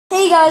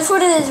guys, for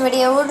today's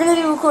video, we're going to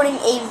be recording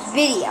a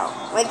video,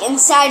 like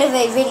inside of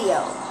a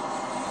video.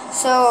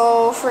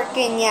 So,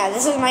 freaking, yeah,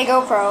 this is my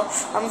GoPro.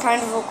 I'm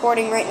kind of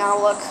recording right now,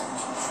 look.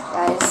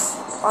 Guys,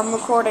 I'm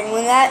recording.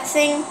 When that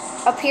thing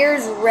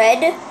appears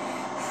red,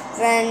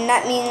 then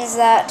that means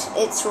that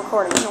it's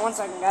recording. So, 1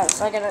 second,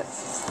 guys, I gotta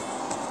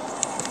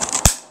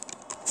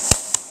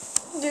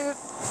do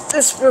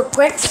this real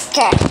quick.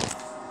 Okay.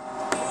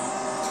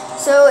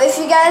 So, if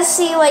you guys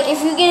see, like,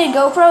 if you get a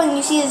GoPro and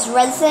you see this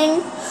red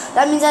thing,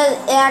 that means that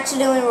it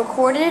accidentally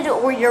recorded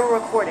or you're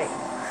recording.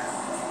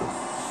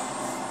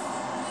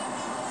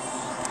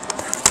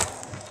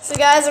 So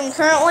guys, I'm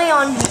currently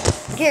on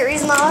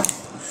Gary's mod.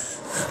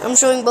 I'm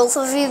showing both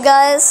of you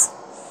guys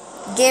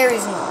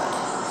Gary's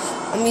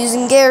mod. I'm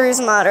using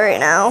Gary's mod right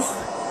now.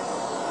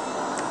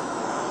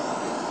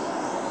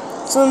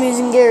 So I'm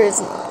using Gary's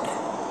mod.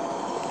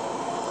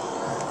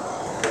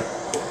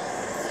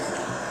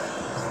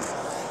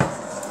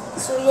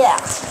 So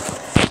yeah.